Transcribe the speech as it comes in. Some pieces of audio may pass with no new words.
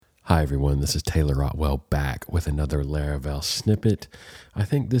Hi everyone, this is Taylor Otwell back with another Laravel snippet. I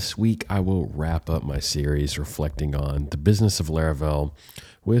think this week I will wrap up my series reflecting on the business of Laravel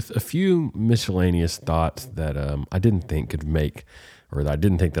with a few miscellaneous thoughts that I didn't think could make, or that I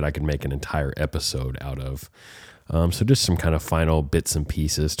didn't think that I could make an entire episode out of. So just some kind of final bits and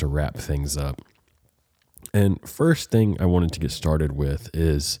pieces to wrap things up. And first thing I wanted to get started with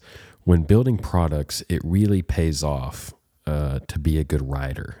is when building products, it really pays off to be a good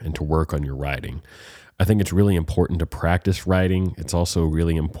writer and to work on your writing. I think it's really important to practice writing. It's also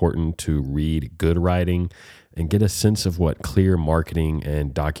really important to read good writing and get a sense of what clear marketing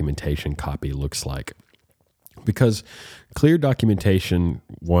and documentation copy looks like. Because clear documentation,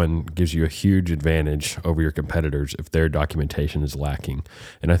 one, gives you a huge advantage over your competitors if their documentation is lacking.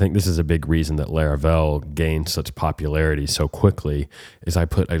 And I think this is a big reason that Laravel gained such popularity so quickly, is I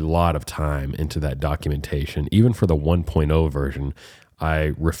put a lot of time into that documentation. Even for the 1.0 version,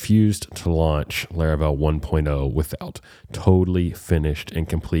 I refused to launch Laravel 1.0 without totally finished and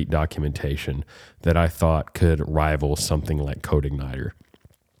complete documentation that I thought could rival something like CodeIgniter.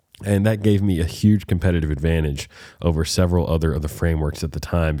 And that gave me a huge competitive advantage over several other of the frameworks at the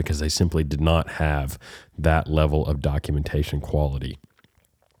time because they simply did not have that level of documentation quality.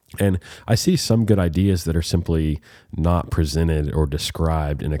 And I see some good ideas that are simply not presented or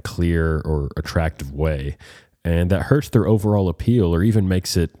described in a clear or attractive way. And that hurts their overall appeal or even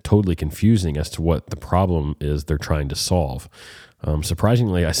makes it totally confusing as to what the problem is they're trying to solve.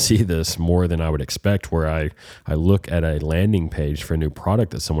 Surprisingly, I see this more than I would expect, where I look at a landing page for a new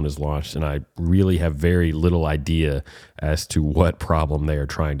product that someone has launched, and I really have very little idea as to what problem they are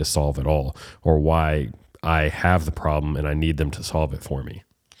trying to solve at all, or why I have the problem and I need them to solve it for me.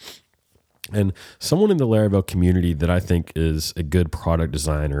 And someone in the Laravel community that I think is a good product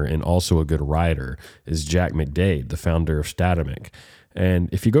designer and also a good writer is Jack McDade, the founder of Statamic. And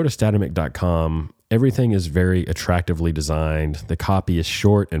if you go to statamic.com, everything is very attractively designed. The copy is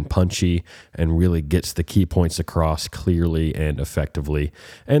short and punchy and really gets the key points across clearly and effectively.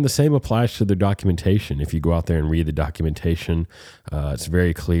 And the same applies to the documentation. If you go out there and read the documentation, it's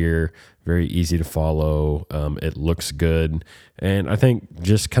very clear, very easy to follow. It looks good. And I think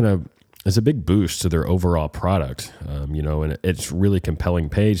just kind of is a big boost to their overall product, and it's really compelling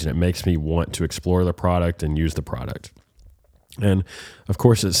page, and it makes me want to explore the product and use the product. And of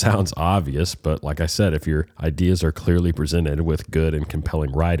course, it sounds obvious, but like I said, if your ideas are clearly presented with good and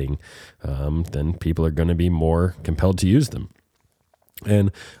compelling writing, then people are going to be more compelled to use them.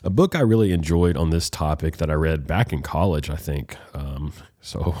 And a book I really enjoyed on this topic that I read back in college, I think,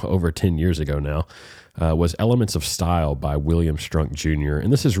 so over 10 years ago now, was Elements of Style by William Strunk Jr.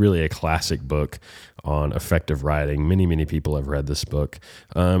 And this is really a classic book on effective writing. Many, many people have read this book.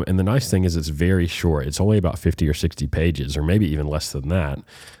 And the nice thing is it's very short. It's only about 50 or 60 pages, or maybe even less than that.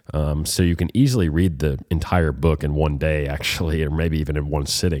 So you can easily read the entire book in one day, actually, or maybe even in one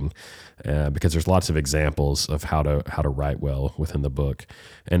sitting. Because there's lots of examples of how to write well within the book.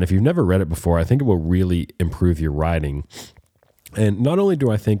 And if you've never read it before, I think it will really improve your writing. And not only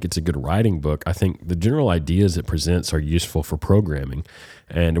do I think it's a good writing book, I think the general ideas it presents are useful for programming,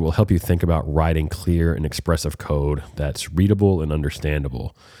 and it will help you think about writing clear and expressive code that's readable and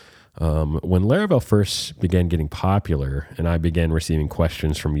understandable. When Laravel first began getting popular and I began receiving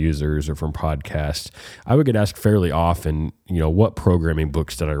questions from users or from podcasts, I would get asked fairly often, what programming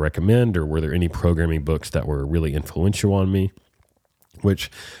books did I recommend, or were there any programming books that were really influential on me?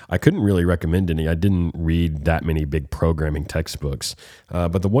 Which I couldn't really recommend any. I didn't read that many big programming textbooks.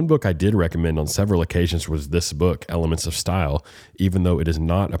 But the one book I did recommend on several occasions was this book, Elements of Style, even though it is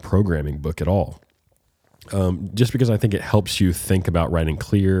not a programming book at all. Just because I think it helps you think about writing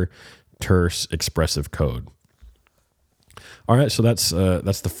clear, terse, expressive code. All right, so that's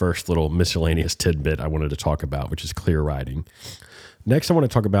the first little miscellaneous tidbit I wanted to talk about, which is clear writing. Next, I want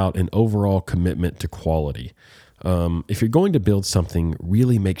to talk about an overall commitment to quality. If you're going to build something,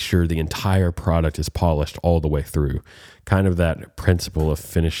 really make sure the entire product is polished all the way through. Kind of that principle of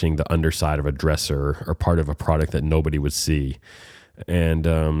finishing the underside of a dresser or part of a product that nobody would see. And,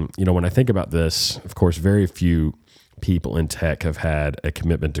 when I think about this, of course, very few people in tech have had a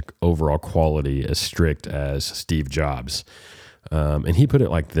commitment to overall quality as strict as Steve Jobs. And he put it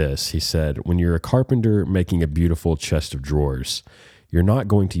like this. He said, when you're a carpenter making a beautiful chest of drawers, you're not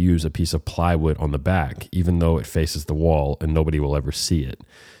going to use a piece of plywood on the back, even though it faces the wall and nobody will ever see it.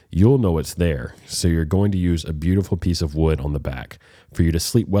 You'll know it's there, so you're going to use a beautiful piece of wood on the back. For you to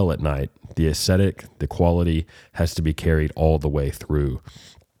sleep well at night, the aesthetic, the quality has to be carried all the way through.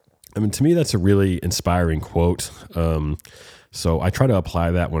 I mean, to me, that's a really inspiring quote. So I try to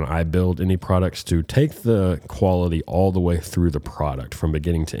apply that when I build any products, to take the quality all the way through the product from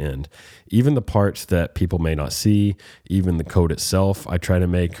beginning to end. Even the parts that people may not see, even the code itself, I try to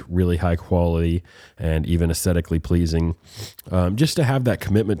make really high quality and even aesthetically pleasing, just to have that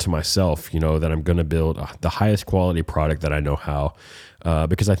commitment to myself, that I'm going to build the highest quality product that I know how.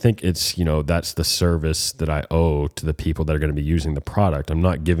 Because I think it's, that's the service that I owe to the people that are going to be using the product. I'm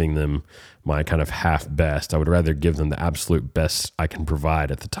not giving them my kind of half best. I would rather give them the absolute best I can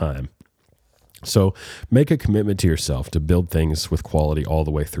provide at the time. So make a commitment to yourself to build things with quality all the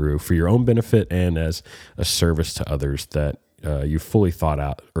way through for your own benefit and as a service to others, that you fully thought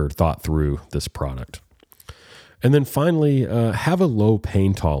out or thought through this product. And then finally, have a low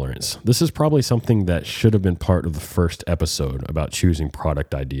pain tolerance. This is probably something that should have been part of the first episode about choosing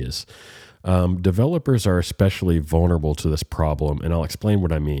product ideas. Developers are especially vulnerable to this problem, and I'll explain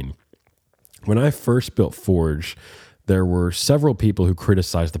what I mean. When I first built Forge, there were several people who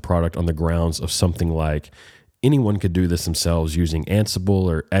criticized the product on the grounds of something like, anyone could do this themselves using Ansible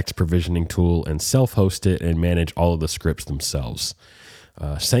or X provisioning tool and self-host it and manage all of the scripts themselves.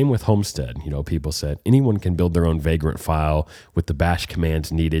 Same with Homestead. People said anyone can build their own Vagrant file with the bash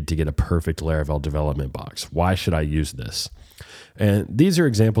commands needed to get a perfect Laravel development box. Why should I use this? And these are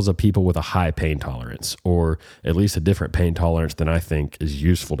examples of people with a high pain tolerance, or at least a different pain tolerance than I think is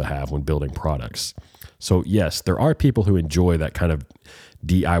useful to have when building products. So yes, there are people who enjoy that kind of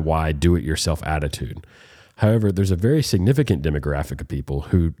DIY, do-it-yourself attitude. However, there's a very significant demographic of people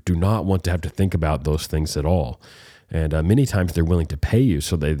who do not want to have to think about those things at all. And many times they're willing to pay you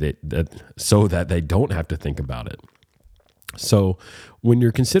so that they don't have to think about it. So when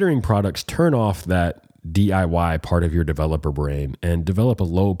you're considering products, turn off that DIY part of your developer brain and develop a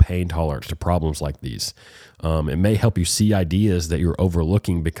low pain tolerance to problems like these. It may help you see ideas that you're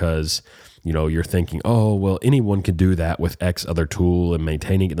overlooking because you're thinking, oh, well, anyone can do that with X other tool and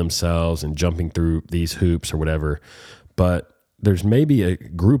maintaining it themselves and jumping through these hoops or whatever. But there's maybe a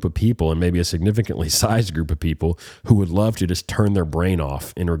group of people, and maybe a significantly sized group of people, who would love to just turn their brain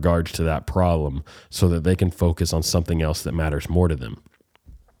off in regards to that problem so that they can focus on something else that matters more to them.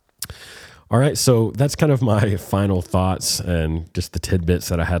 All right, so that's kind of my final thoughts and just the tidbits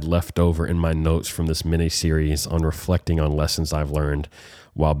that I had left over in my notes from this mini series on reflecting on lessons I've learned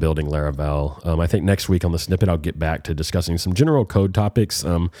while building Laravel. I think next week on the Snippet, I'll get back to discussing some general code topics.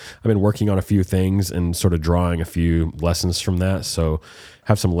 I've been working on a few things and sort of drawing a few lessons from that. So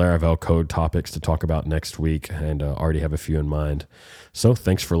have some Laravel code topics to talk about next week, and already have a few in mind. So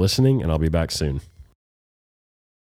thanks for listening, and I'll be back soon.